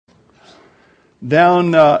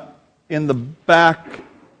Down in the back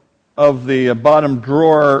of the bottom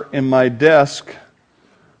drawer in my desk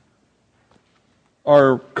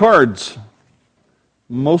are cards.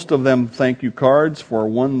 Most of them thank you cards for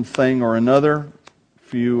one thing or another. A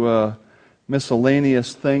few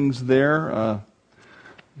miscellaneous things there.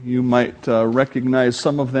 You might recognize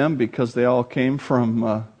some of them because they all came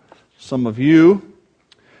from some of you.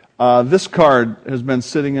 This card has been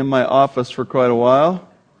sitting in my office for quite a while.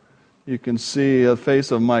 You can see the face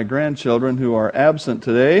of my grandchildren who are absent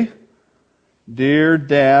today. Dear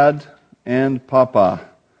Dad and Papa,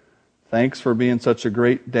 thanks for being such a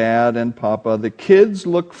great dad and papa. The kids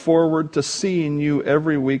look forward to seeing you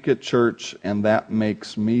every week at church, and that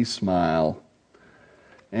makes me smile.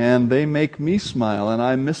 And they make me smile, and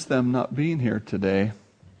I miss them not being here today.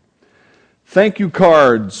 Thank you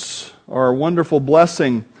cards are a wonderful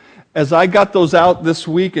blessing. As I got those out this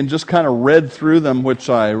week and just kind of read through them, which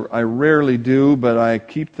I rarely do, but I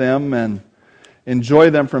keep them and enjoy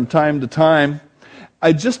them from time to time,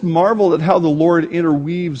 I just marveled at how the Lord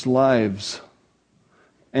interweaves lives.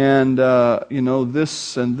 And,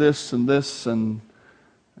 this and this and this, and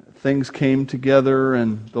things came together,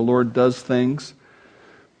 and the Lord does things.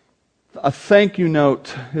 A thank you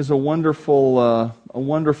note is a wonderful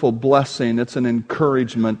blessing. It's an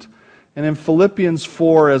encouragement. And in Philippians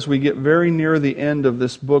 4, as we get very near the end of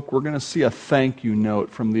this book, we're going to see a thank you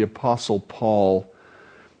note from the Apostle Paul.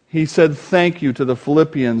 He said thank you to the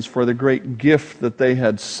Philippians for the great gift that they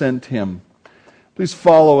had sent him. Please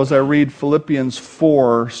follow as I read Philippians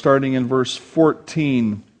 4, starting in verse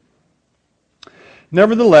 14.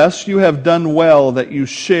 Nevertheless, you have done well that you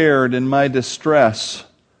shared in my distress.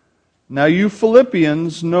 Now you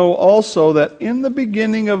Philippians know also that in the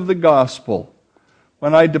beginning of the gospel,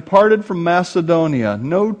 when I departed from Macedonia,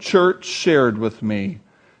 no church shared with me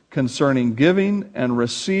concerning giving and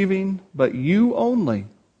receiving, but you only.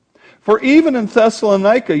 For even in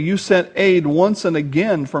Thessalonica you sent aid once and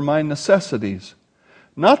again for my necessities.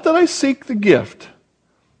 Not that I seek the gift,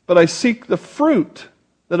 but I seek the fruit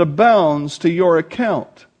that abounds to your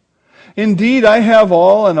account. Indeed, I have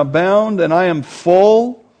all and abound, and I am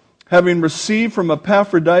full, having received from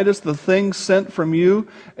Epaphroditus the things sent from you,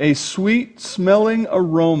 a sweet-smelling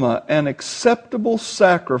aroma, an acceptable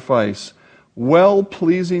sacrifice,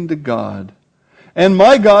 well-pleasing to God. And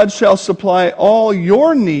my God shall supply all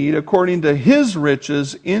your need according to His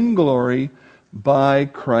riches in glory by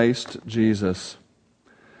Christ Jesus.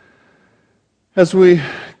 As we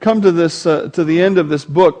come to the end of this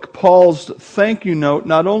book, Paul's thank you note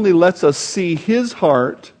not only lets us see his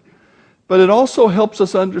heart, but it also helps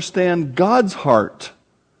us understand God's heart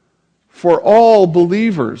for all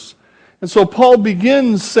believers. And so Paul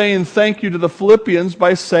begins saying thank you to the Philippians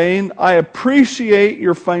by saying, I appreciate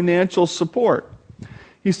your financial support.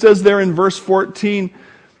 He says there in verse 14,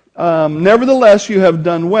 nevertheless you have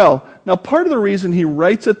done well. Now part of the reason he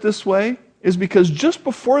writes it this way is because just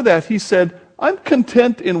before that he said, I'm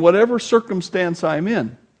content in whatever circumstance I'm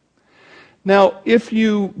in. Now, if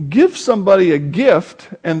you give somebody a gift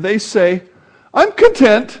and they say, I'm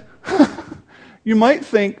content, you might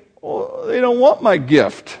think, oh, they don't want my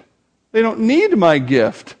gift. They don't need my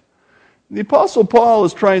gift. The Apostle Paul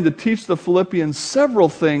is trying to teach the Philippians several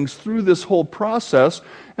things through this whole process.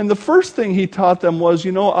 And the first thing he taught them was,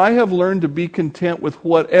 I have learned to be content with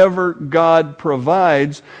whatever God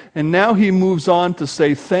provides. And now he moves on to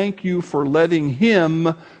say, thank you for letting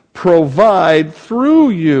Him provide through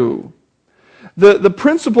you. The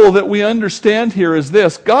principle that we understand here is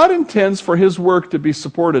this: God intends for His work to be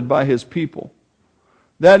supported by His people.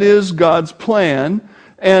 That is God's plan,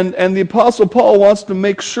 and the Apostle Paul wants to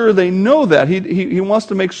make sure they know that. He wants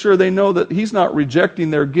to make sure they know that he's not rejecting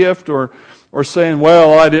their gift or saying,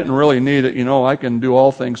 well, I didn't really need it, I can do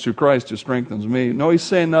all things through Christ who strengthens me. No, he's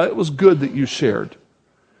saying, no, it was good that you shared.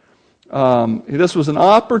 This was an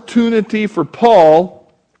opportunity for Paul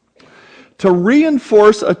to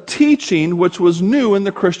reinforce a teaching which was new in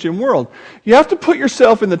the Christian world. You have to put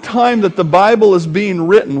yourself in the time that the Bible is being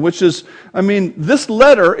written, which is, this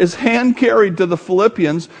letter is hand-carried to the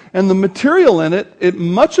Philippians, and the material in it,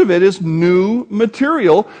 much of it is new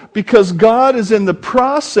material, because God is in the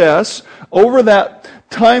process over that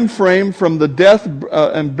time frame from the death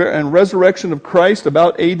and resurrection of Christ,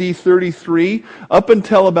 about AD 33, up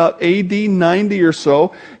until about AD 90 or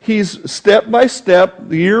so. He's step by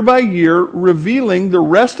step, year by year, revealing the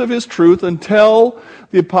rest of His truth until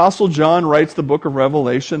the Apostle John writes the book of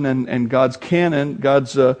Revelation and God's canon,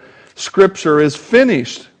 God's Scripture is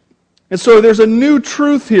finished. And so there's a new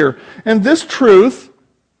truth here. And this truth,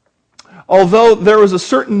 although there was a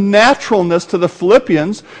certain naturalness to the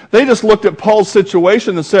Philippians, they just looked at Paul's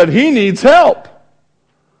situation and said, he needs help.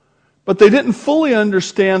 But they didn't fully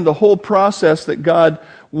understand the whole process that God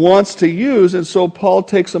wants to use, and so Paul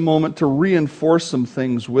takes a moment to reinforce some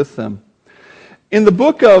things with them. In the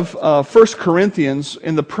book of 1 Corinthians,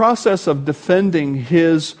 in the process of defending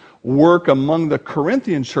his work among the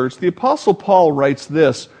Corinthian church, the Apostle Paul writes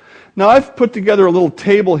this. Now, I've put together a little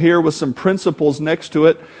table here with some principles next to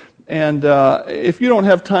it, and if you don't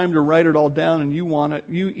have time to write it all down and you want it,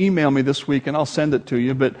 you email me this week and I'll send it to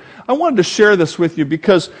you. But I wanted to share this with you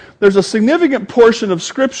because there's a significant portion of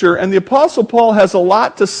Scripture, and the Apostle Paul has a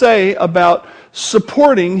lot to say about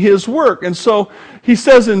supporting his work. And so he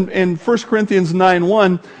says in 1 Corinthians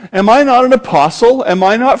 9:1, "Am I not an apostle? Am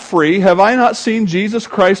I not free? Have I not seen Jesus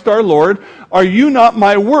Christ our Lord? Are you not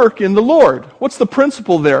my work in the Lord?" What's the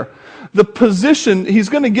principle there? The position, he's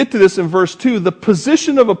going to get to this in verse 2, the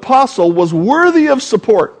position of apostle was worthy of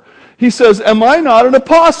support. He says, am I not an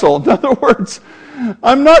apostle? In other words,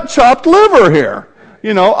 I'm not chopped liver here.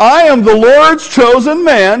 I am the Lord's chosen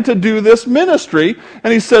man to do this ministry.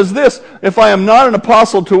 And he says this, if I am not an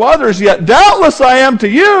apostle to others, yet doubtless I am to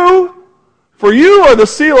you, for you are the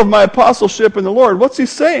seal of my apostleship in the Lord. What's he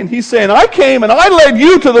saying? He's saying, I came and I led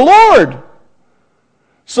you to the Lord.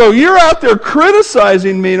 So you're out there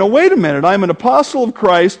criticizing me. Now, wait a minute. I'm an apostle of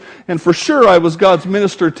Christ, and for sure I was God's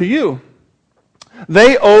minister to you.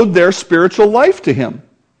 They owed their spiritual life to him.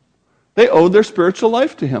 They owed their spiritual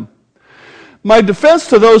life to him. My defense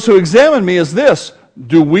to those who examine me is this: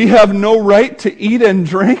 do we have no right to eat and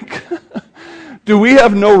drink? Do we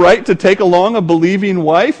have no right to take along a believing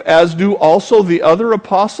wife, as do also the other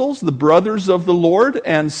apostles, the brothers of the Lord,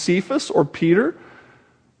 and Cephas or Peter?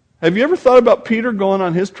 Have you ever thought about Peter going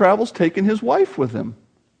on his travels, taking his wife with him?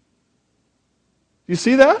 You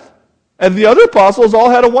see that? And the other apostles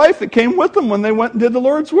all had a wife that came with them when they went and did the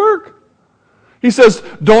Lord's work. He says,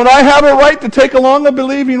 don't I have a right to take along a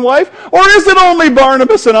believing wife? Or is it only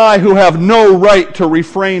Barnabas and I who have no right to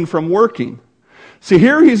refrain from working? See,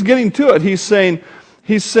 here he's getting to it. He's saying,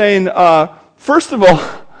 first of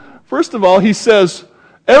all, he says,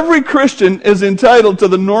 every Christian is entitled to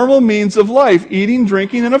the normal means of life, eating,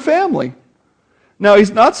 drinking, and a family. Now,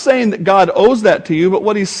 he's not saying that God owes that to you, but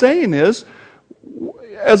what he's saying is,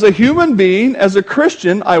 as a human being, as a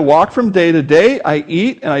Christian, I walk from day to day, I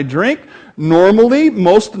eat and I drink. Normally,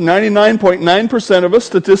 most 99.9% of us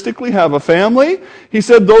statistically have a family. He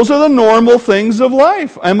said those are the normal things of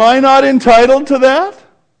life. Am I not entitled to that?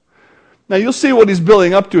 Now, you'll see what he's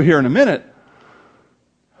building up to here in a minute.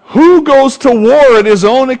 Who goes to war at his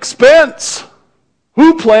own expense?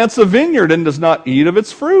 Who plants a vineyard and does not eat of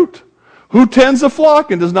its fruit? Who tends a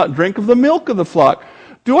flock and does not drink of the milk of the flock?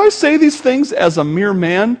 Do I say these things as a mere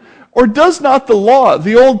man? Or does not the law,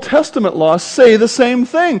 the Old Testament law, say the same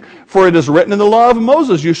thing? For it is written in the law of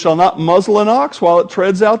Moses, you shall not muzzle an ox while it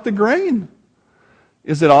treads out the grain.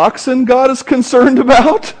 Is it oxen God is concerned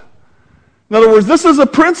about? In other words, this is a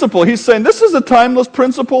principle. He's saying this is a timeless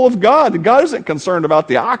principle of God. God isn't concerned about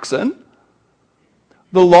the oxen.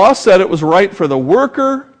 The law said it was right for the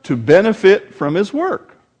worker to benefit from his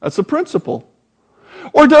work. That's a principle.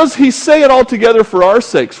 Or does he say it altogether for our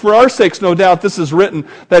sakes? For our sakes, no doubt, this is written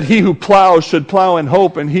that he who plows should plow in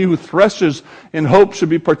hope, and he who threshes in hope should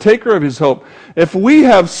be partaker of his hope. If we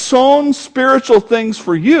have sown spiritual things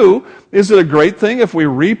for you, is it a great thing if we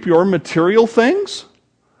reap your material things?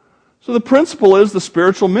 So the principle is the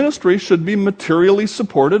spiritual ministry should be materially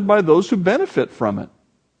supported by those who benefit from it.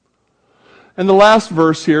 And the last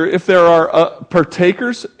verse here, if there are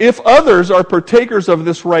partakers, if others are partakers of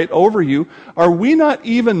this right over you, are we not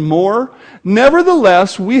even more?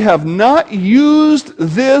 Nevertheless, we have not used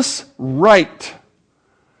this right,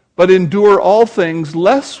 but endure all things,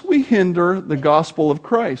 lest we hinder the gospel of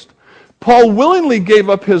Christ. Paul willingly gave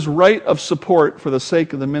up his right of support for the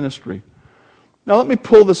sake of the ministry. Now let me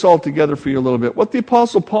pull this all together for you a little bit. What the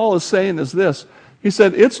Apostle Paul is saying is this. He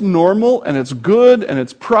said, it's normal and it's good and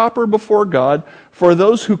it's proper before God for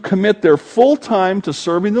those who commit their full time to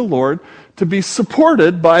serving the Lord to be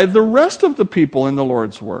supported by the rest of the people in the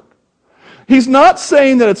Lord's work. He's not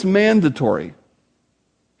saying that it's mandatory.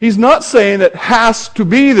 He's not saying it has to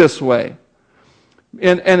be this way.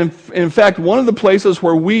 And in fact, one of the places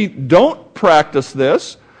where we don't practice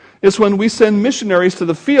this is when we send missionaries to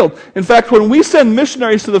the field. In fact, when we send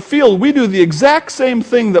missionaries to the field, we do the exact same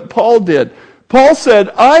thing that Paul did. Paul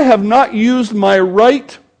said, I have not used my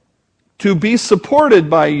right to be supported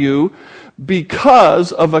by you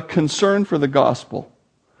because of a concern for the gospel.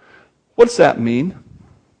 What's that mean?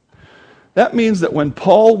 That means that when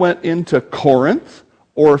Paul went into Corinth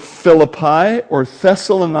or Philippi or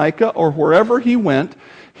Thessalonica or wherever he went,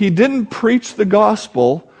 he didn't preach the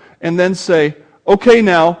gospel and then say, okay,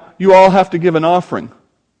 now you all have to give an offering.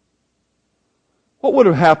 What would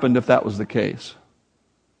have happened if that was the case?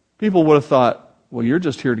 People would have thought, well, you're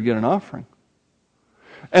just here to get an offering.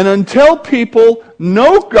 And until people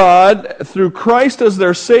know God through Christ as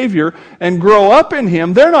their Savior and grow up in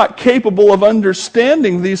Him, they're not capable of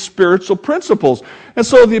understanding these spiritual principles. And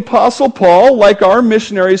so the Apostle Paul, like our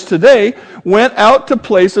missionaries today, went out to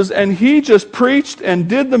places and he just preached and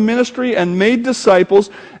did the ministry and made disciples,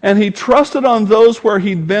 and he trusted on those where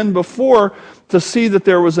he'd been before to see that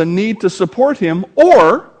there was a need to support him,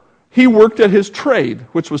 or he worked at his trade,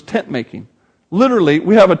 which was tent making. Literally,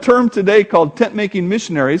 we have a term today called tent-making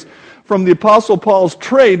missionaries from the Apostle Paul's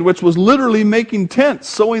trade, which was literally making tents,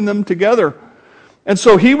 sewing them together. And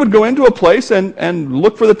so he would go into a place and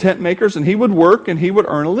look for the tent makers, and he would work, and he would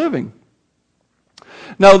earn a living.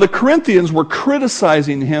 Now, the Corinthians were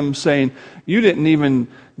criticizing him, saying, you didn't even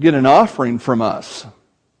get an offering from us.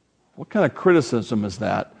 What kind of criticism is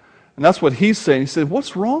that? And that's what he's saying. He said,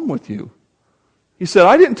 what's wrong with you? He said,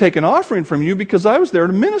 I didn't take an offering from you because I was there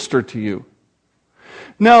to minister to you.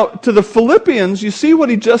 Now, to the Philippians, you see what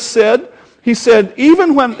he just said? He said,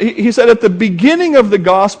 he said at the beginning of the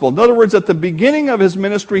gospel, in other words, at the beginning of his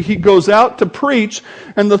ministry, he goes out to preach,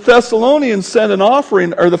 and the Thessalonians sent an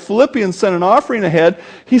offering, or the Philippians sent an offering ahead.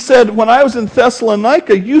 He said, when I was in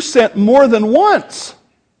Thessalonica, you sent more than once.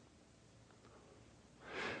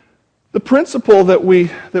 The principle that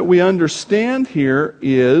we understand here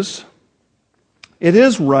is, it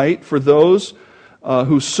is right for those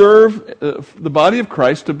who serve the body of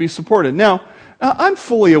Christ to be supported. Now, I'm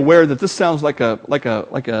fully aware that this sounds like an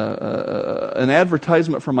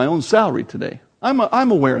advertisement for my own salary today.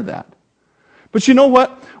 I'm aware of that. But you know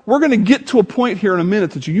what? We're going to get to a point here in a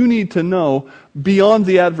minute that you need to know beyond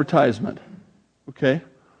the advertisement. Okay?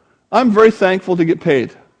 I'm very thankful to get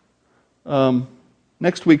paid.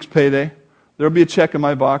 Next week's payday, there'll be a check in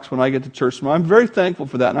my box when I get to church tomorrow. I'm very thankful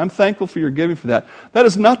for that, and I'm thankful for your giving for that. That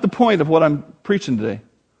is not the point of what I'm preaching today.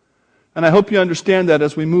 And I hope you understand that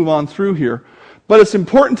as we move on through here. But it's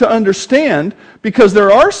important to understand, because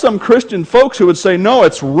there are some Christian folks who would say, no,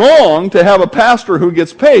 it's wrong to have a pastor who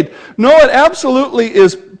gets paid. No, it absolutely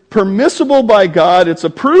is permissible by God. It's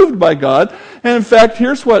approved by God. And in fact,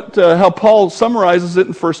 here's how Paul summarizes it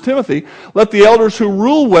in 1 Timothy. Let the elders who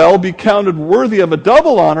rule well be counted worthy of a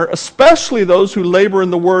double honor, especially those who labor in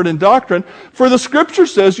the word and doctrine. For the Scripture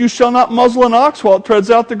says, you shall not muzzle an ox while it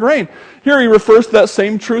treads out the grain. Here he refers to that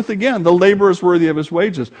same truth again. The laborer is worthy of his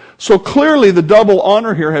wages. So clearly the double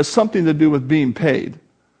honor here has something to do with being paid.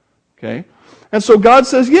 Okay? And so God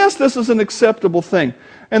says, yes, this is an acceptable thing.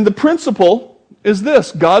 And the principle is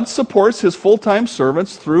this: God supports His full-time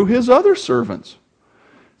servants through His other servants.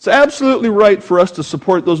 It's absolutely right for us to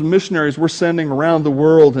support those missionaries we're sending around the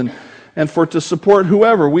world, and to support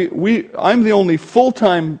whoever. I'm the only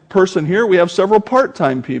full-time person here. We have several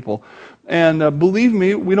part-time people. And believe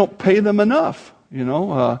me, we don't pay them enough. You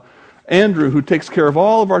know, Andrew, who takes care of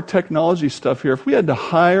all of our technology stuff here, if we had to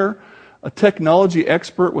hire a technology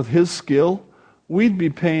expert with his skill, we'd be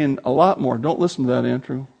paying a lot more. Don't listen to that,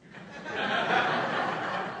 Andrew.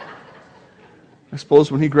 I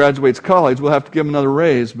suppose when he graduates college, we'll have to give him another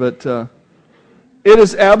raise. But it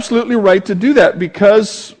is absolutely right to do that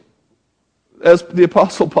because, as the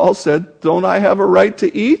Apostle Paul said, don't I have a right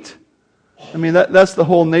to eat? I mean, that's the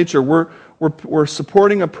whole nature. We're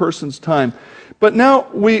supporting a person's time. But now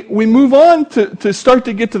we move on to start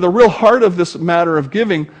to get to the real heart of this matter of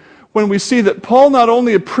giving, when we see that Paul not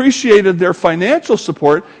only appreciated their financial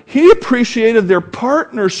support, he appreciated their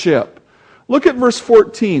partnership. Look at verse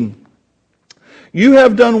 14. You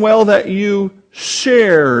have done well that you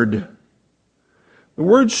shared. The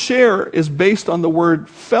word share is based on the word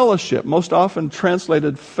fellowship, most often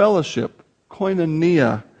translated fellowship,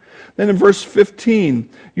 koinonia. Then in verse 15,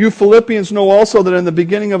 you Philippians know also that in the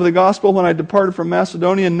beginning of the gospel, when I departed from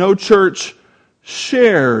Macedonia, no church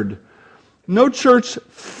shared. No church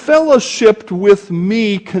fellowshipped with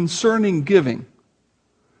me concerning giving.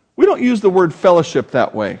 We don't use the word fellowship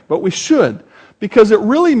that way, but we should, because it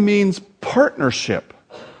really means partnership.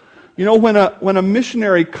 You know, when a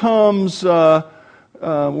missionary comes, we're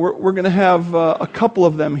going to have a couple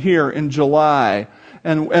of them here in July,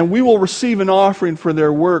 and we will receive an offering for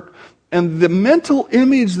their work. And the mental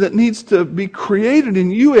image that needs to be created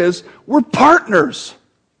in you is, we're partners.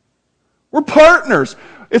 We're partners.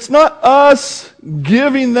 It's not us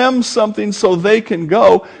giving them something so they can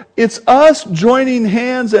go. It's us joining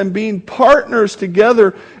hands and being partners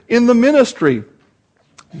together in the ministry.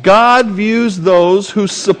 God views those who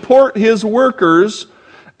support His workers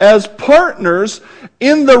as partners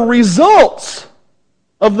in the results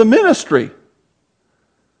of the ministry.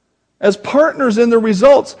 as partners in the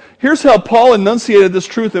results. Here's how Paul enunciated this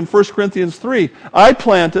truth in 1 Corinthians 3. I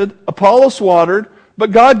planted, Apollos watered,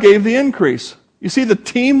 but God gave the increase. You see the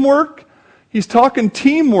teamwork? He's talking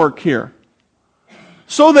teamwork here.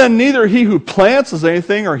 So then neither he who plants is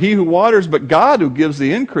anything or he who waters, but God who gives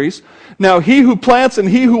the increase. Now he who plants and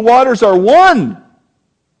he who waters are one.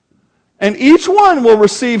 And each one will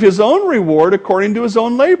receive his own reward according to his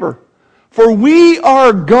own labor. For we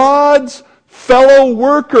are God's fellow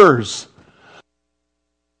workers.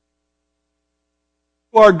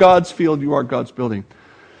 You are God's field, you are God's building.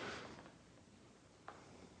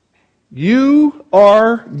 You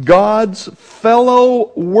are God's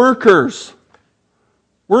fellow workers.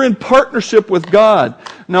 We're in partnership with God.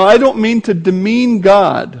 Now, I don't mean to demean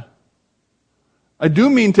God. I do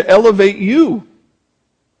mean to elevate you.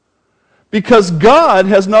 Because God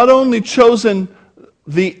has not only chosen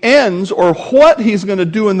the ends or what He's going to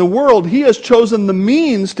do in the world, He has chosen the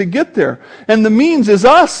means to get there. And the means is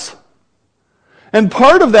us. And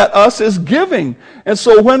part of that us is giving. And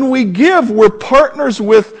so when we give, we're partners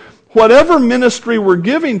with whatever ministry we're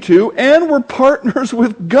giving to, and we're partners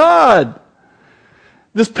with God.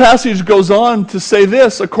 This passage goes on to say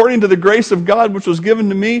this, according to the grace of God which was given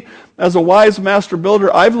to me as a wise master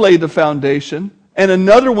builder, I've laid the foundation, and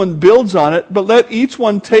another one builds on it, but let each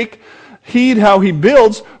one take heed how he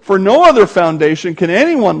builds, for no other foundation can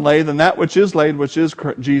anyone lay than that which is laid, which is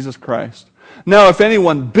Jesus Christ. Now if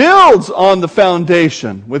anyone builds on the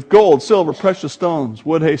foundation with gold, silver, precious stones,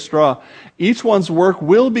 wood, hay, straw, each one's work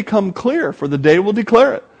will become clear, for the day will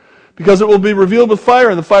declare it. Because it will be revealed with fire,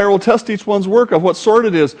 and the fire will test each one's work of what sort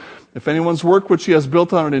it is. If anyone's work which he has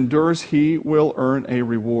built on it endures, he will earn a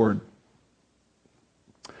reward.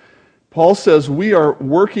 Paul says we are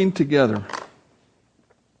working together.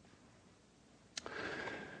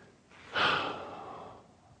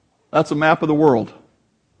 That's a map of the world.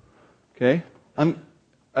 Okay?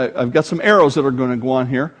 I've got some arrows that are going to go on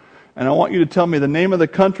here, and I want you to tell me the name of the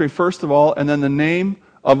country first of all, and then the name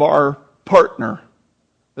of our partner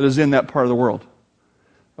that is in that part of the world.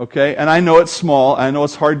 Okay? And I know it's small, I know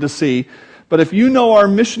it's hard to see, but if you know our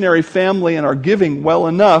missionary family and our giving well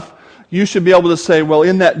enough, you should be able to say, well,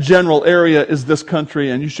 in that general area is this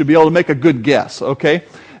country, and you should be able to make a good guess, okay?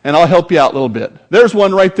 And I'll help you out a little bit. There's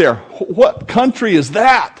one right there. What country is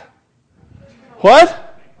that? What?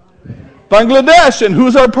 Bangladesh. And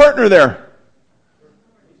who's our partner there?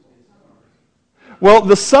 Well,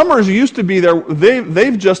 the Summers used to be there.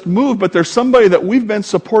 They've just moved, but there's somebody that we've been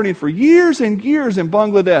supporting for years and years in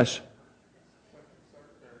Bangladesh.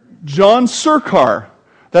 John Surkar.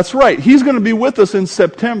 That's right. He's going to be with us in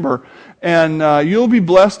September, and you'll be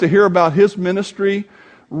blessed to hear about his ministry,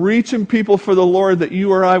 reaching people for the Lord that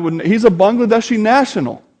you or I wouldn't. He's a Bangladeshi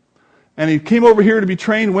national, and he came over here to be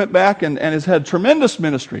trained, went back, and has had tremendous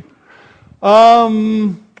ministry.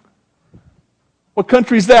 What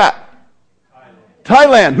country's that?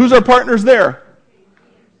 Thailand. Who's our partners there?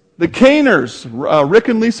 The Caners. Rick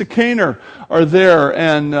and Lisa Caner are there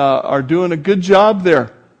and are doing a good job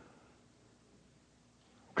there.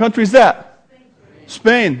 What country's that?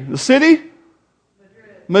 Spain. The city?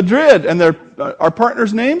 Madrid. And our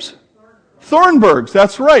partners' names? Thornburgs.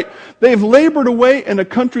 That's right. They've labored away in a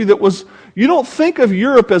country that was, you don't think of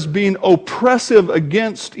Europe as being oppressive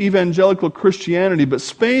against evangelical Christianity, but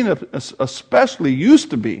Spain especially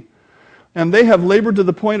used to be. And they have labored to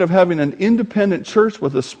the point of having an independent church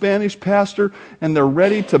with a Spanish pastor, and they're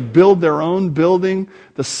ready to build their own building.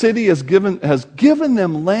 The city has given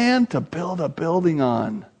them land to build a building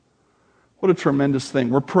on. What a tremendous thing.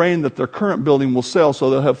 We're praying that their current building will sell so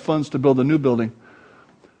they'll have funds to build a new building.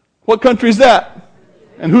 What country is that?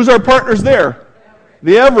 And who's our partners there?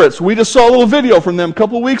 The Everetts. We just saw a little video from them a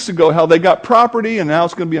couple of weeks ago, how they got property and now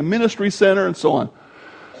it's going to be a ministry center and so on.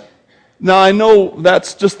 Now, I know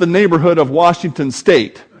that's just the neighborhood of Washington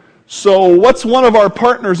State. So what's one of our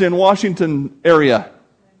partners in Washington area?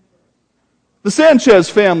 The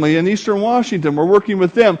Sanchez family in Eastern Washington. We're working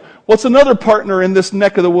with them. What's another partner in this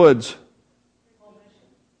neck of the woods?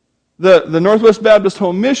 The Northwest Baptist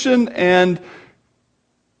Home Mission and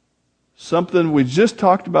something we just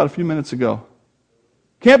talked about a few minutes ago.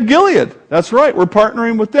 Camp Gilead. That's right. We're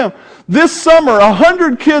partnering with them. This summer,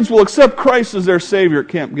 100 kids will accept Christ as their Savior at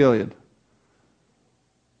Camp Gilead.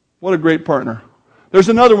 What a great partner. There's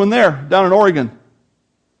another one there, down in Oregon.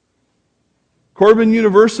 Corbin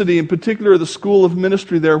University, in particular, the School of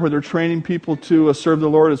Ministry there, where they're training people to serve the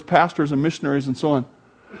Lord as pastors and missionaries and so on.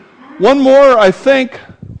 One more, I think.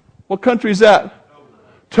 What country is that?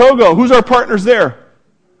 Togo. Who's our partners there?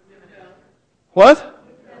 What?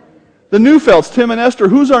 The Neufelds, Tim and Esther.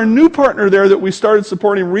 Who's our new partner there that we started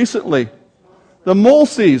supporting recently? The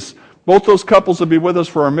Molseys. Both those couples will be with us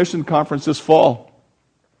for our mission conference this fall.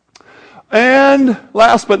 And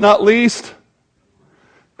last but not least,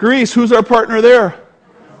 Greece. Who's our partner there?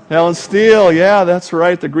 Helen Steele. Yeah, that's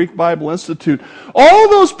right, the Greek Bible Institute. All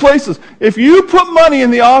those places. If you put money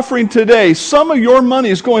in the offering today, some of your money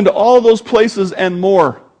is going to all those places and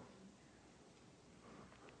more.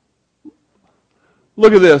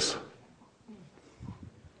 Look at this.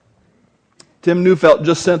 Tim Neufeld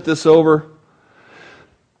just sent this over.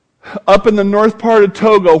 Up in the north part of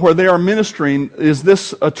Togo, where they are ministering, is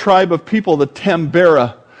this a tribe of people, the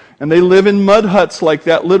Tambera. And they live in mud huts like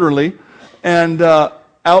that, literally. And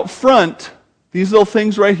out front, these little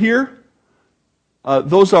things right here,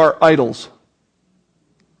 those are idols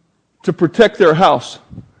to protect their house.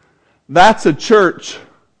 That's a church.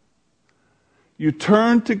 You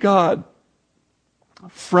turn to God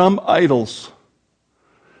from idols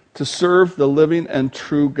to serve the living and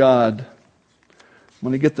true God. I'm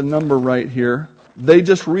going to get the number right here. They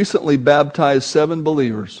just recently baptized 7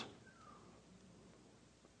 believers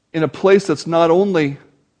in a place that's not only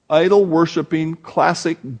idol-worshiping,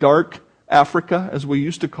 classic, dark Africa, as we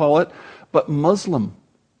used to call it, but Muslim.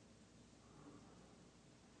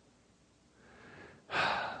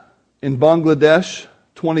 In Bangladesh,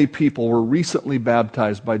 20 people were recently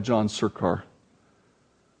baptized by John Sirkar.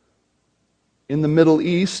 In the Middle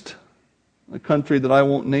East, a country that I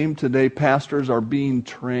won't name today, pastors are being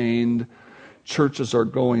trained, churches are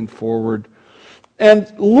going forward.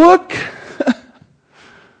 And look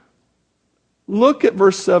at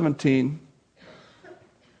verse 17.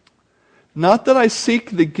 Not that I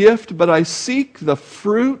seek the gift, but I seek the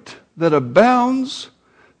fruit that abounds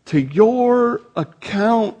to your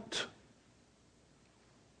account.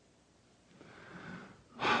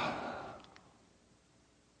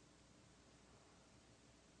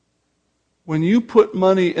 When you put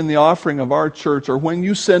money in the offering of our church, or when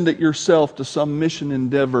you send it yourself to some mission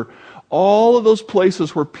endeavor, all of those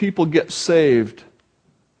places where people get saved,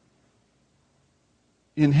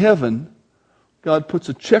 in heaven, God puts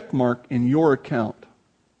a check mark in your account.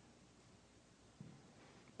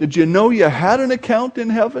 Did you know you had an account in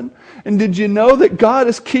heaven? And did you know that God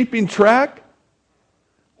is keeping track?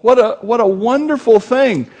 What a wonderful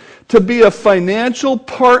thing to be a financial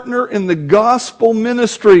partner in the gospel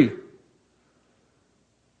ministry.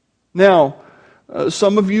 Now,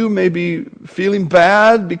 some of you may be feeling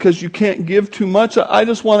bad because you can't give too much. I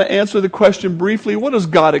just want to answer the question briefly. What does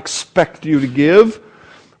God expect you to give?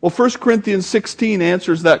 Well, 1 Corinthians 16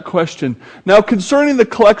 answers that question. Now, concerning the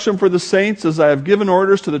collection for the saints, as I have given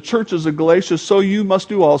orders to the churches of Galatia, so you must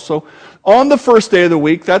do also. On the first day of the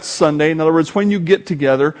week, that's Sunday, in other words, when you get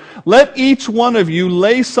together, let each one of you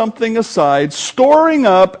lay something aside, storing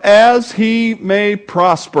up as he may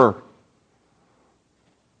prosper.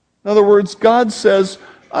 In other words, God says,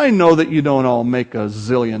 I know that you don't all make $1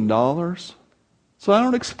 zillion, so I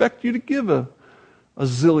don't expect you to give $1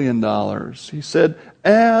 zillion. He said,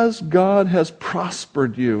 as God has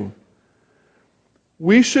prospered you,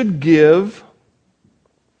 we should give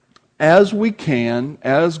as we can,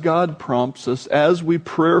 as God prompts us, as we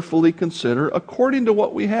prayerfully consider, according to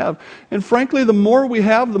what we have. And frankly, the more we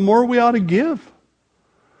have, the more we ought to give.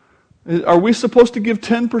 Are we supposed to give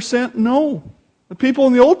 10%? No. The people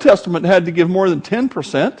in the Old Testament had to give more than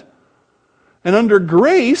 10%. And under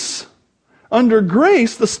grace,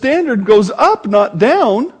 the standard goes up, not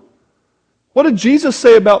down. What did Jesus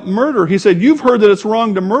say about murder? He said, you've heard that it's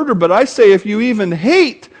wrong to murder, but I say if you even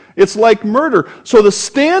hate, it's like murder. So the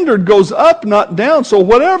standard goes up, not down. So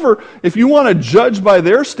whatever, if you want to judge by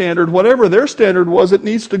their standard, whatever their standard was, it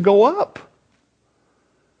needs to go up.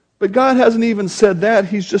 But God hasn't even said that.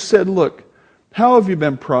 He's just said, look, how have you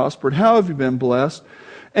been prospered? How have you been blessed?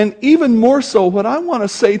 And even more so, what I want to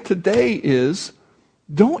say today is,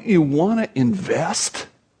 don't you want to invest?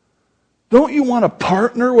 Don't you want to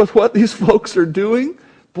partner with what these folks are doing?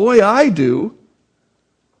 Boy, I do.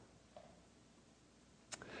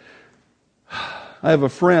 I have a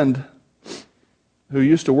friend who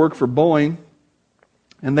used to work for Boeing,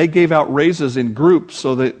 and they gave out raises in groups.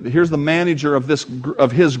 So that here's the manager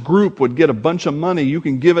of his group would get a bunch of money. You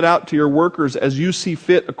can give it out to your workers as you see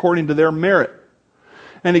fit according to their merit.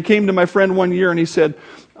 And he came to my friend one year and he said,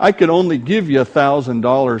 I could only give you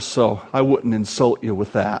 $1,000, so I wouldn't insult you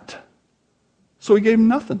with that. So he gave him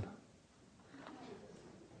nothing.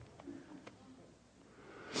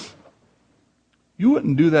 You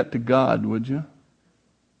wouldn't do that to God, would you?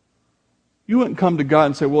 You wouldn't come to God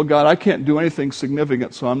and say, well, God, I can't do anything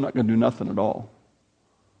significant, so I'm not going to do nothing at all.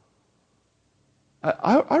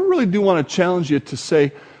 I really do want to challenge you to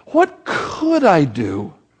say, what could I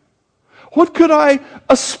do? What could I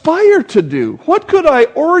aspire to do? What could I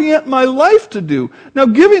orient my life to do? Now,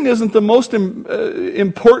 giving isn't the most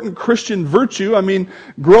important Christian virtue. I mean,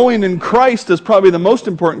 growing in Christ is probably the most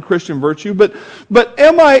important Christian virtue. But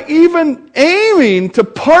am I even aiming to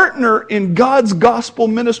partner in God's gospel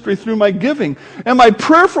ministry through my giving? Am I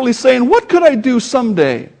prayerfully saying, what could I do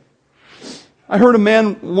someday? I heard a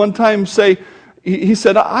man one time say, he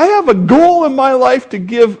said, I have a goal in my life to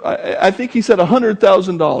give, I think he said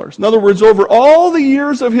 $100,000. In other words, over all the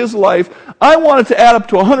years of his life, I wanted to add up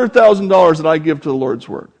to $100,000 that I give to the Lord's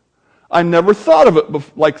work. I never thought of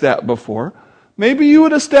it like that before. Maybe you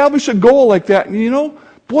would establish a goal like that, and you know,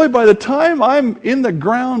 boy, by the time I'm in the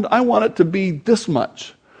ground, I want it to be this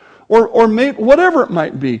much. Or maybe, whatever it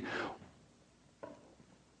might be.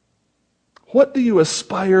 What do you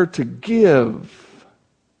aspire to give?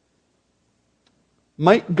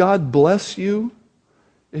 Might God bless you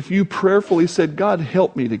if you prayerfully said, God,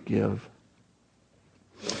 help me to give?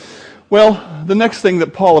 Well, the next thing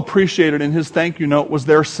that Paul appreciated in his thank you note was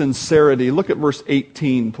their sincerity. Look at verse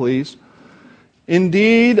 18, please.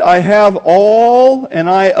 Indeed, I have all and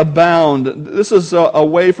I abound. This is a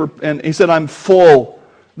way for, and he said, I'm full.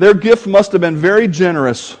 Their gift must have been very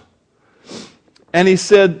generous. And he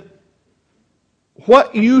said,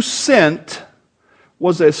 what you sent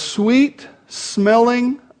was a sweet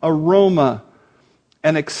smelling aroma,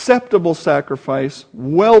 an acceptable sacrifice,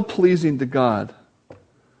 well-pleasing to God.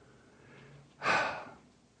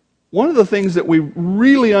 One of the things that we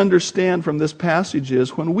really understand from this passage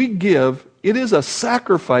is when we give, it is a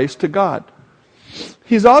sacrifice to God.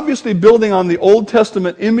 He's obviously building on the Old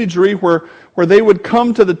Testament imagery where they would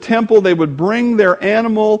come to the temple, they would bring their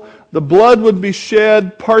animal, the blood would be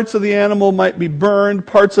shed, parts of the animal might be burned,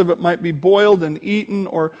 parts of it might be boiled and eaten,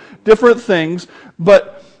 or different things.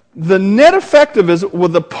 But the net effect of it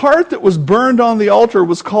was the part that was burned on the altar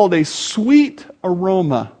was called a sweet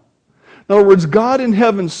aroma. In other words, God in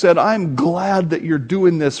heaven said, I'm glad that you're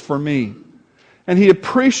doing this for me. And he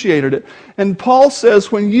appreciated it. And Paul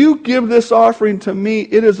says, when you give this offering to me,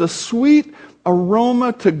 it is a sweet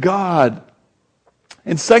aroma to God.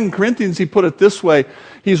 In 2 Corinthians, he put it this way.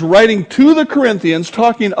 He's writing to the Corinthians,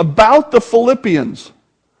 talking about the Philippians.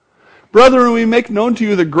 Brethren, we make known to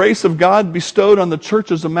you the grace of God bestowed on the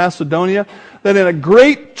churches of Macedonia, that in a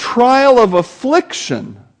great trial of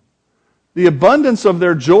affliction, the abundance of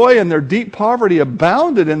their joy and their deep poverty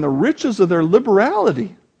abounded in the riches of their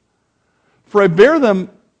liberality. For I bear them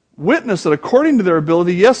witness that according to their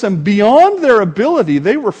ability, yes, and beyond their ability,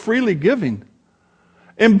 they were freely giving,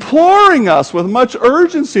 imploring us with much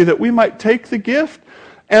urgency that we might take the gift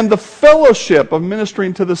and the fellowship of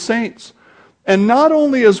ministering to the saints. And not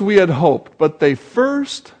only as we had hoped, but they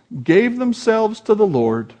first gave themselves to the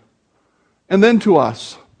Lord, and then to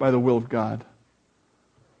us by the will of God.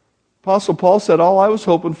 Apostle Paul said, all I was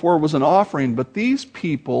hoping for was an offering, but these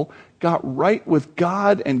people got right with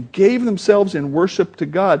God and gave themselves in worship to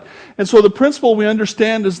God. And so the principle we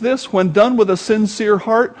understand is this: when done with a sincere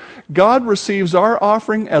heart, God receives our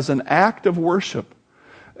offering as an act of worship.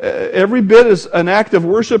 Every bit is an act of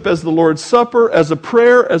worship, as the Lord's Supper, as a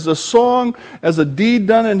prayer, as a song, as a deed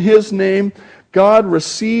done in His name. God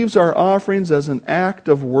receives our offerings as an act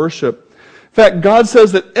of worship. In fact, God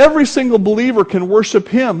says that every single believer can worship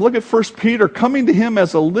Him. Look at 1 Peter, coming to Him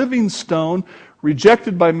as a living stone,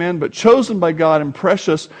 rejected by men, but chosen by God and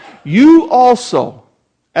precious. You also,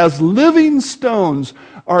 as living stones,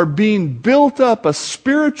 are being built up a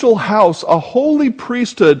spiritual house, a holy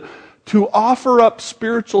priesthood, to offer up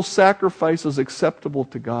spiritual sacrifices acceptable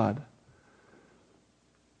to God.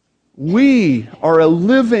 We are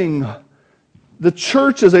the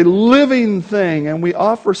church is a living thing, and we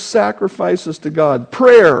offer sacrifices to God.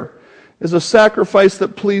 Prayer is a sacrifice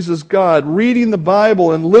that pleases God. Reading the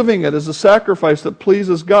Bible and living it is a sacrifice that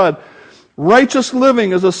pleases God. Righteous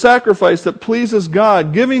living is a sacrifice that pleases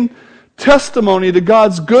God. Giving testimony to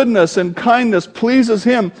God's goodness and kindness pleases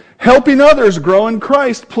Him. Helping others grow in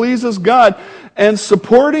Christ pleases God. And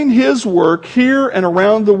supporting His work here and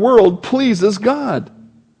around the world pleases God.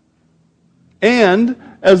 And,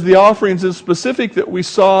 as the offerings in specific that we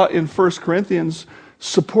saw in 1 Corinthians,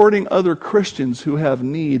 supporting other Christians who have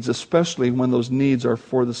needs, especially when those needs are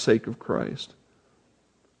for the sake of Christ.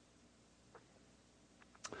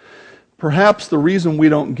 Perhaps the reason we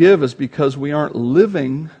don't give is because we aren't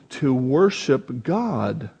living to worship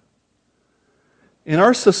God. In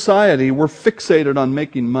our society, we're fixated on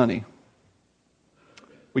making money.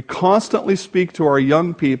 We constantly speak to our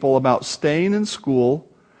young people about staying in school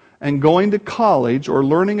and going to college or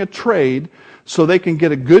learning a trade so they can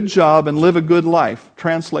get a good job and live a good life.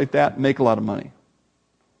 Translate that, make a lot of money.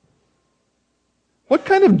 What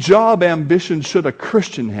kind of job ambition should a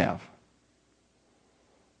Christian have?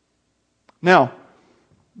 Now,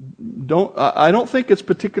 I don't think it's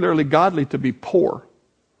particularly godly to be poor.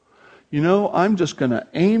 I'm just going to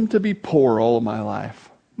aim to be poor all of my life.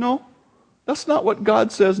 No, that's not what God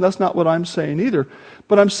says, and that's not what I'm saying either.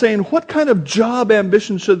 But I'm saying, what kind of job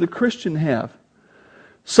ambition should the Christian have?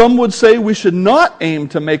 Some would say we should not aim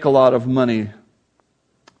to make a lot of money.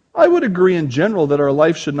 I would agree in general that our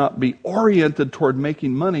life should not be oriented toward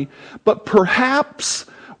making money, but perhaps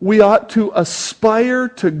we ought to aspire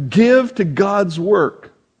to give to God's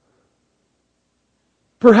work.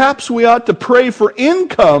 Perhaps we ought to pray for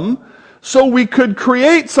income so we could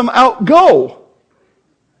create some outgo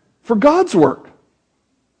for God's work.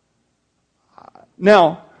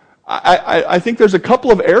 Now, I think there's a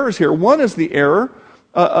couple of errors here. One is the error.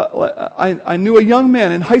 I knew a young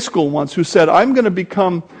man in high school once who said, I'm going to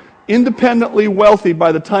become independently wealthy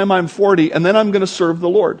by the time I'm 40, and then I'm going to serve the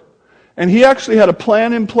Lord. And he actually had a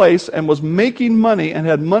plan in place and was making money and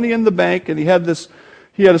had money in the bank, and he had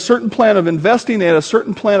a certain plan of investing, he had a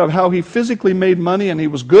certain plan of how he physically made money, and he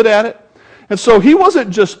was good at it. And so he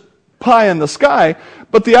wasn't just pie in the sky,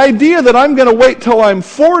 but the idea that I'm going to wait till I'm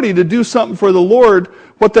 40 to do something for the Lord,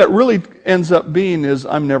 what that really ends up being is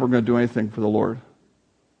I'm never going to do anything for the Lord.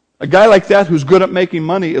 A guy like that who's good at making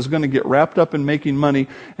money is going to get wrapped up in making money,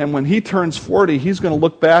 and when he turns 40, he's going to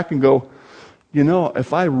look back and go,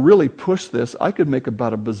 if I really push this, I could make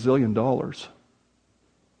about $1 bazillion.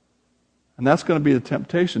 And that's going to be the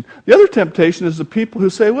temptation. The other temptation is the people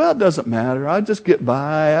who say, well, it doesn't matter. I just get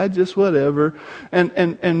by. I just whatever.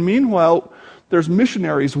 And meanwhile, there's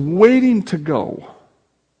missionaries waiting to go.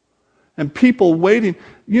 And people waiting.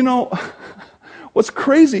 What's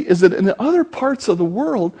crazy is that in other parts of the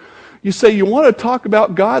world, you say, you want to talk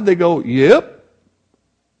about God? They go, yep.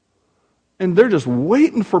 And they're just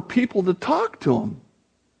waiting for people to talk to them.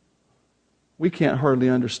 We can't hardly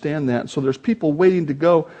understand that. So there's people waiting to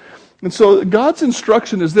go. And so God's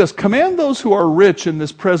instruction is this: command those who are rich in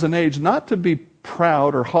this present age not to be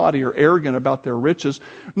proud or haughty or arrogant about their riches,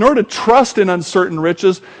 nor to trust in uncertain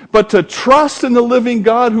riches, but to trust in the living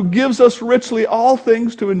God who gives us richly all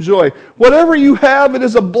things to enjoy. Whatever you have, it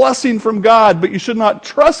is a blessing from God, but you should not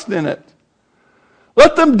trust in it.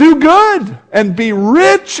 Let them do good and be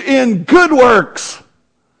rich in good works,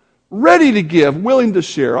 ready to give, willing to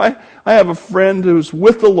share. I have a friend who's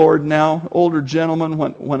with the Lord now, older gentleman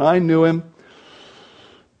when I knew him.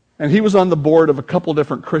 And he was on the board of a couple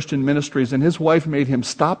different Christian ministries, and his wife made him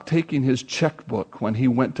stop taking his checkbook when he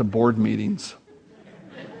went to board meetings.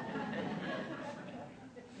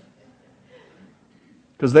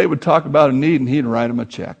 Because they would talk about a need and he'd write them a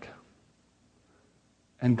check.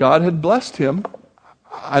 And God had blessed him.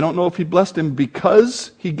 I don't know if he blessed him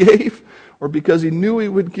because he gave or because he knew he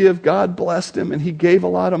would give. God blessed him, and he gave a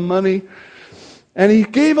lot of money. And he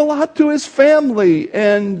gave a lot to his family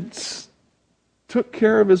and took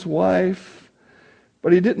care of his wife.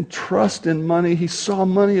 But he didn't trust in money. He saw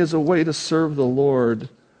money as a way to serve the Lord.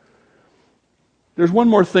 There's one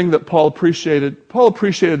more thing that Paul appreciated. Paul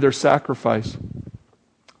appreciated their sacrifice.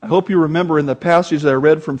 I hope you remember in the passage that I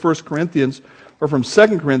read from 1 Corinthians, or from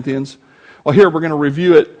 2 Corinthians, well, here we're going to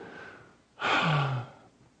review it.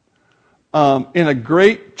 In a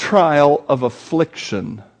great trial of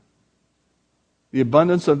affliction, the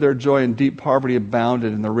abundance of their joy and deep poverty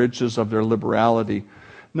abounded in the riches of their liberality.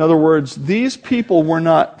 In other words, these people were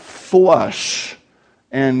not flush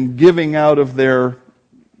and giving out of their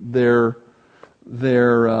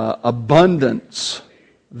abundance.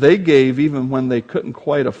 They gave even when they couldn't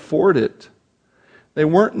quite afford it. They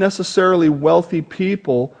weren't necessarily wealthy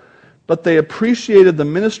people, but they appreciated the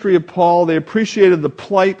ministry of Paul. They appreciated the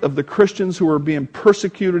plight of the Christians who were being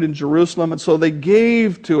persecuted in Jerusalem, and so they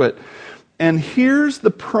gave to it. And here's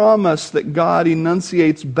the promise that God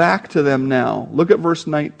enunciates back to them now. Look at verse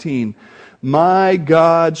 19. My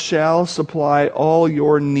God shall supply all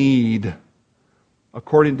your need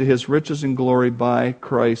according to His riches and glory by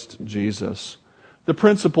Christ Jesus. The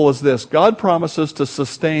principle is this: God promises to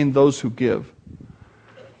sustain those who give.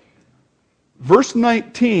 Verse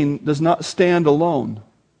 19 does not stand alone.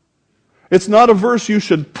 It's not a verse you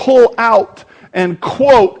should pull out and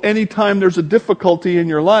quote anytime there's a difficulty in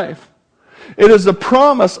your life. It is a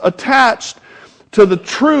promise attached to the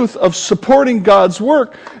truth of supporting God's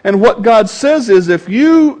work. And what God says is, if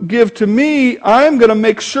you give to me, I'm going to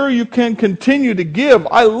make sure you can continue to give.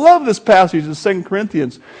 I love this passage in 2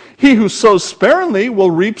 Corinthians. He who sows sparingly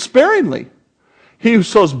will reap sparingly. He who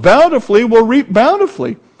sows bountifully will reap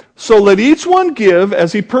bountifully. So let each one give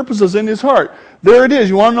as he purposes in his heart. There it is.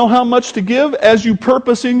 You want to know how much to give? As you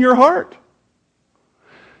purpose in your heart.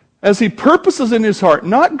 as he purposes in his heart,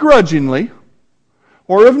 not grudgingly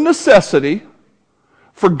or of necessity,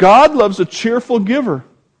 for God loves a cheerful giver.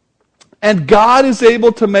 And God is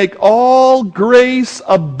able to make all grace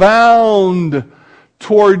abound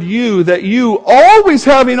toward you, that you, always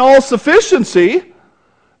having all sufficiency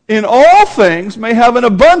in all things, may have an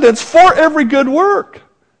abundance for every good work.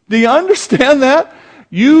 Do you understand that?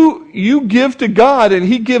 You give to God and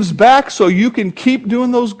He gives back so you can keep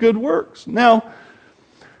doing those good works. Now,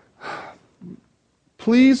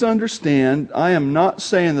 please understand, I am not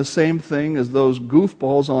saying the same thing as those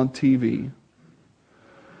goofballs on TV.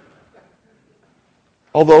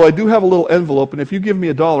 Although I do have a little envelope, and if you give me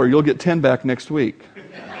 $1, you'll get 10 back next week.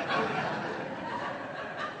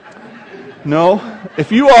 No,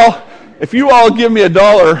 if you all give me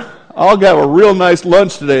 $1, I'll have a real nice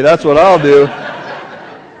lunch today. That's what I'll do.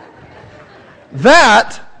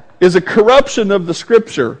 That is a corruption of the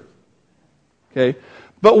Scripture. Okay?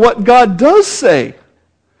 But what God does say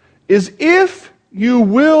is, if you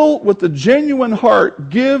will, with a genuine heart,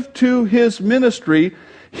 give to His ministry,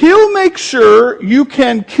 He'll make sure you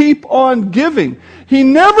can keep on giving. He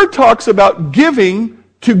never talks about giving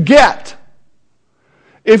to get.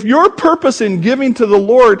 If your purpose in giving to the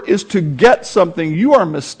Lord is to get something, you are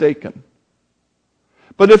mistaken.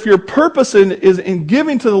 But if your purpose in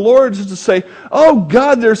giving to the Lord is to say, oh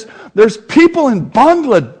God, there's people in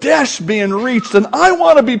Bangladesh being reached, and I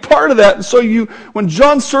want to be part of that. And so when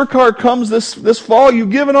John Surkar comes this fall, you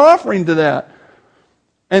give an offering to that.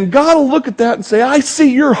 And God will look at that and say, I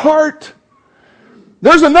see your heart.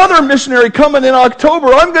 There's another missionary coming in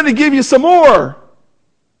October. I'm going to give you some more.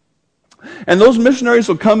 And those missionaries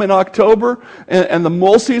will come in October, and the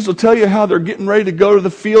Mulseys will tell you how they're getting ready to go to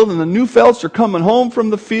the field, and the Neufelds are coming home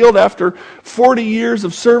from the field after 40 years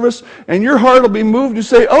of service, and your heart will be moved. You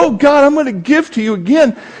say, oh God, I'm going to give to you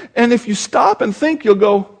again. And if you stop and think, you'll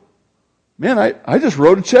go, man, I just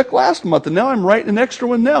wrote a check last month, and now I'm writing an extra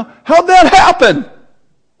one now. How'd that happen?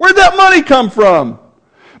 Where'd that money come from?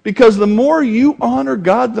 Because the more you honor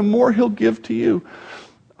God, the more He'll give to you.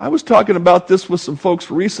 I was talking about this with some folks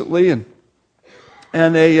recently, and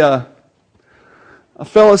a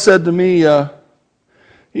fellow said to me,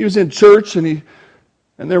 he was in church, and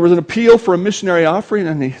there was an appeal for a missionary offering,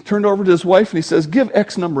 and he turned over to his wife and he says, give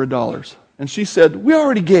X number of dollars. And she said, we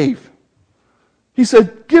already gave. He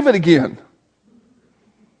said, give it again.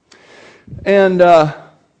 And a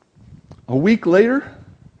week later,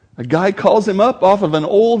 a guy calls him up off of an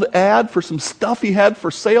old ad for some stuff he had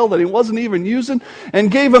for sale that he wasn't even using,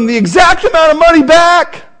 and gave him the exact amount of money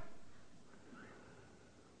back.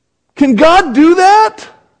 Can God do that?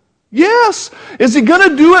 Yes. Is He going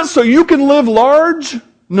to do it so you can live large?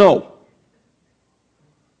 No.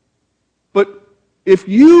 But if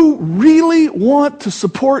you really want to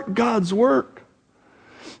support God's work,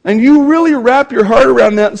 and you really wrap your heart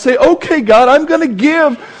around that and say, okay, God, I'm going to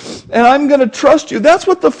give and I'm going to trust you. That's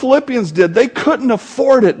what the Philippians did. They couldn't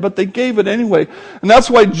afford it, but they gave it anyway. And that's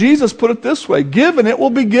why Jesus put it this way: give and it will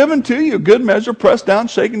be given to you. Good measure, pressed down,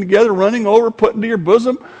 shaken together, running over, put into your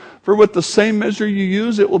bosom. For with the same measure you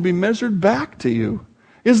use, it will be measured back to you.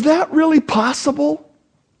 Is that really possible?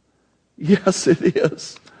 Yes, it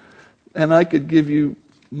is. And I could give you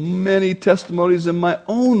many testimonies in my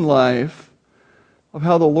own life of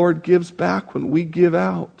how the Lord gives back when we give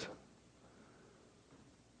out.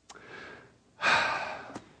 A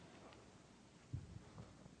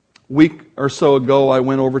week or so ago, I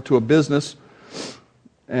went over to a business,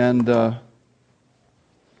 and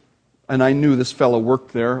I knew this fellow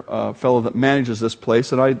worked there, a fellow that manages this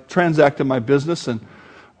place, and I transacted my business, and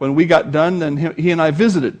when we got done, then he and I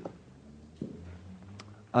visited.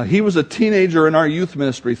 He was a teenager in our youth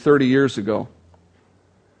ministry 30 years ago.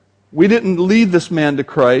 We didn't lead this man to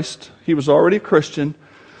Christ. He was already a Christian.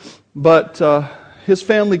 But his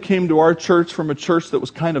family came to our church from a church that was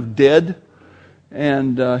kind of dead.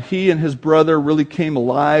 And he and his brother really came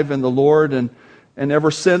alive in the Lord. And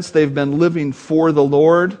ever since, they've been living for the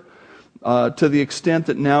Lord to the extent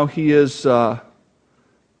that now he is a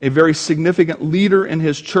very significant leader in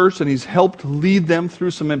his church. And he's helped lead them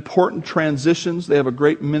through some important transitions. They have a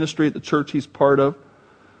great ministry at the church he's part of.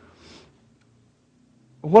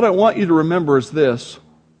 What I want you to remember is this: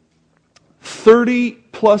 30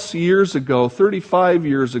 plus years ago, 35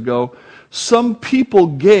 years ago, some people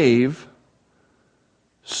gave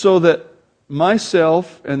so that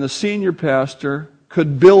myself and the senior pastor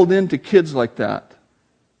could build into kids like that.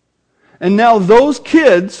 And now those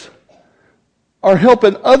kids are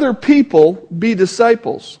helping other people be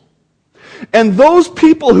disciples. And those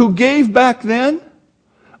people who gave back then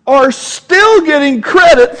are still getting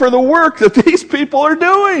credit for the work that these people are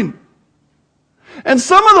doing. And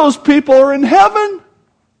some of those people are in heaven.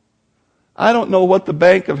 I don't know what the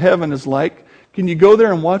bank of heaven is like. Can you go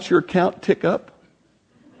there and watch your account tick up?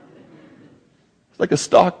 It's like a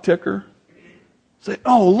stock ticker. Say,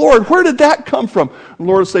 oh, Lord, where did that come from? And the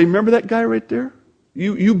Lord will say, remember that guy right there?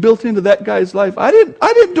 You built into that guy's life. I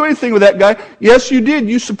didn't do anything with that guy. Yes, you did.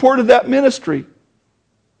 You supported that ministry.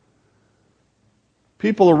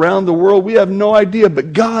 People around the world, we have no idea,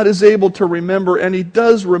 but God is able to remember, and He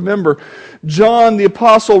does remember. John the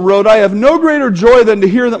Apostle wrote, I have no greater joy than to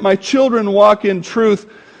hear that my children walk in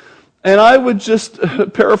truth. And I would just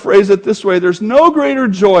paraphrase it this way, there's no greater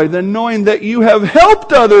joy than knowing that you have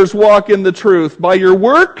helped others walk in the truth by your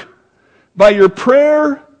work, by your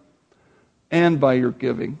prayer, and by your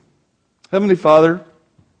giving. Heavenly Father,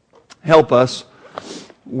 help us.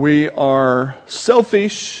 We are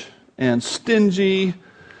selfish and stingy,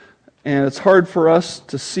 and it's hard for us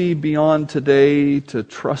to see beyond today, to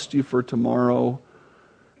trust you for tomorrow.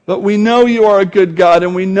 But we know you are a good God,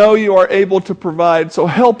 and we know you are able to provide. So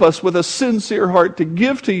help us with a sincere heart to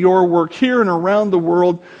give to your work here and around the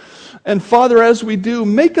world. And Father, as we do,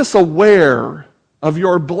 make us aware of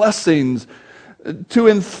your blessings, to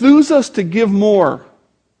enthuse us to give more.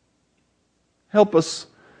 Help us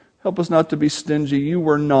not to be stingy. You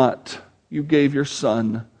were not. You gave your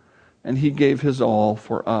Son, and He gave His all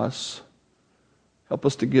for us. Help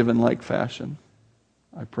us to give in like fashion.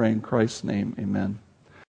 I pray in Christ's name, amen.